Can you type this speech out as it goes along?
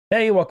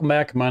Hey, welcome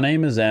back. My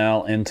name is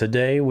Al, and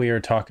today we are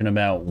talking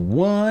about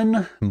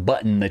one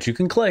button that you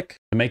can click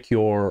to make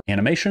your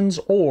animations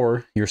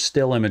or your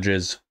still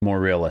images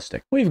more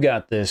realistic. We've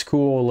got this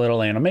cool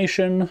little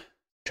animation,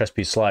 chess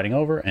piece sliding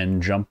over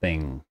and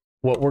jumping.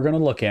 What we're going to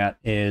look at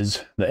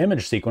is the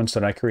image sequence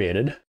that I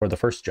created for the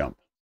first jump.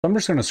 I'm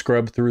just going to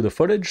scrub through the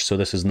footage, so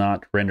this is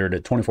not rendered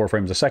at 24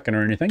 frames a second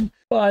or anything,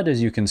 but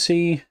as you can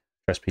see,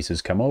 chess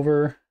pieces come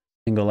over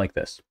and go like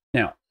this.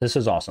 Now, this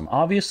is awesome.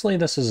 Obviously,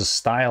 this is a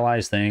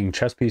stylized thing.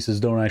 Chess pieces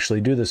don't actually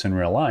do this in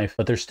real life,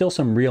 but there's still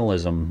some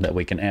realism that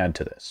we can add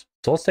to this.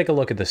 So let's take a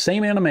look at the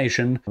same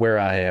animation where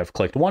I have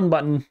clicked one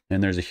button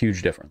and there's a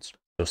huge difference.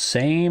 So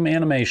same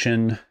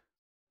animation,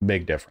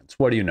 big difference.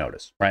 What do you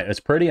notice? Right? It's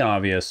pretty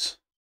obvious.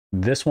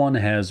 This one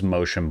has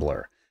motion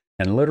blur.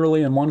 And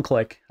literally in one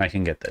click, I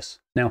can get this.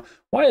 Now,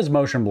 why is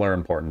motion blur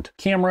important?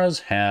 Cameras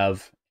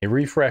have a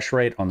refresh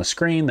rate on the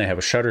screen, they have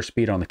a shutter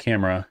speed on the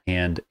camera,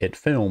 and it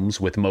films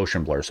with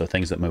motion blur. So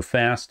things that move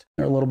fast,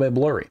 they're a little bit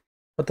blurry.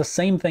 But the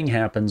same thing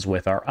happens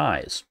with our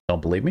eyes.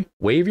 Don't believe me?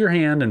 Wave your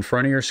hand in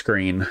front of your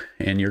screen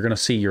and you're gonna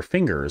see your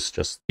fingers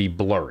just be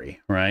blurry,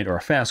 right? Or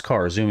a fast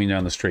car zooming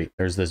down the street.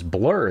 There's this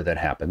blur that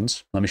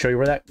happens. Let me show you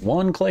where that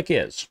one click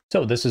is.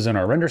 So this is in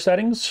our render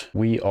settings.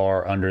 We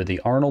are under the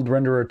Arnold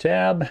renderer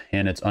tab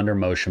and it's under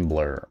motion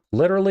blur.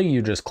 Literally,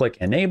 you just click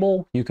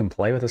enable. You can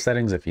play with the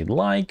settings if you'd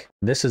like.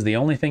 This is the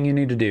only thing you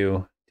need to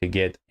do to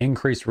get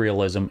increased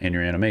realism in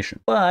your animation.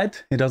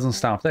 But it doesn't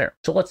stop there.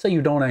 So let's say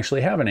you don't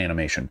actually have an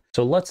animation.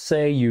 So let's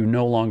say you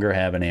no longer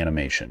have an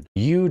animation.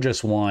 You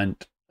just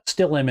want a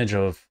still image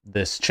of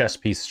this chess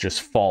piece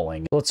just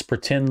falling. Let's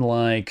pretend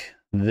like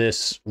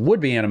this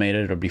would be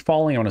animated, it would be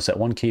falling. I want to set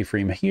one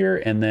keyframe here,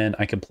 and then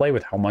I can play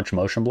with how much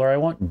motion blur I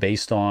want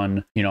based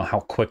on,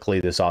 how quickly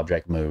this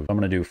object moves. I'm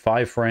going to do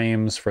 5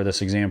 frames for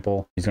this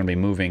example. He's going to be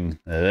moving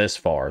this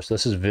far. So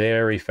this is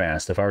very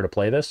fast. If I were to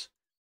play this,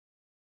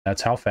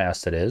 that's how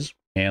fast it is.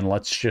 And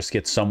let's just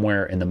get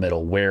somewhere in the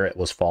middle where it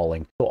was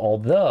falling. So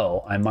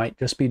although I might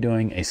just be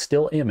doing a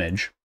still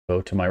image,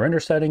 go to my render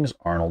settings,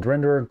 Arnold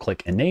renderer,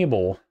 click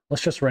enable.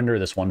 Let's just render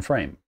this one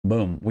frame.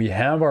 Boom, we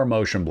have our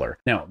motion blur.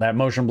 Now that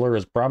motion blur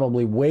is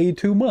probably way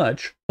too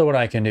much. So what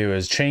I can do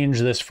is change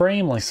this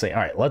frame. Let's say,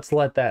 all right, let's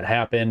let that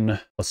happen.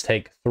 Let's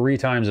take 3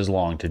 times as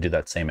long to do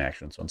that same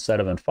action. So instead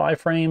of in 5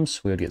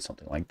 frames, we would get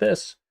something like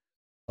this.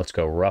 Let's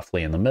go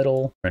roughly in the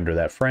middle, render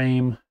that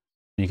frame.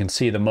 You can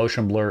see the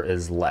motion blur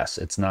is less.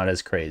 It's not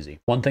as crazy.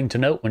 One thing to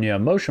note when you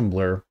have motion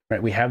blur,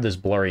 right, we have this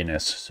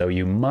blurriness. So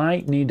you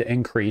might need to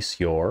increase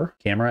your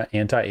camera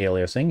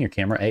anti-aliasing, your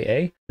camera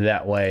AA.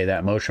 That way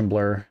that motion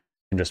blur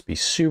can just be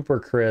super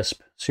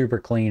crisp, super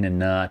clean, and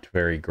not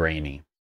very grainy.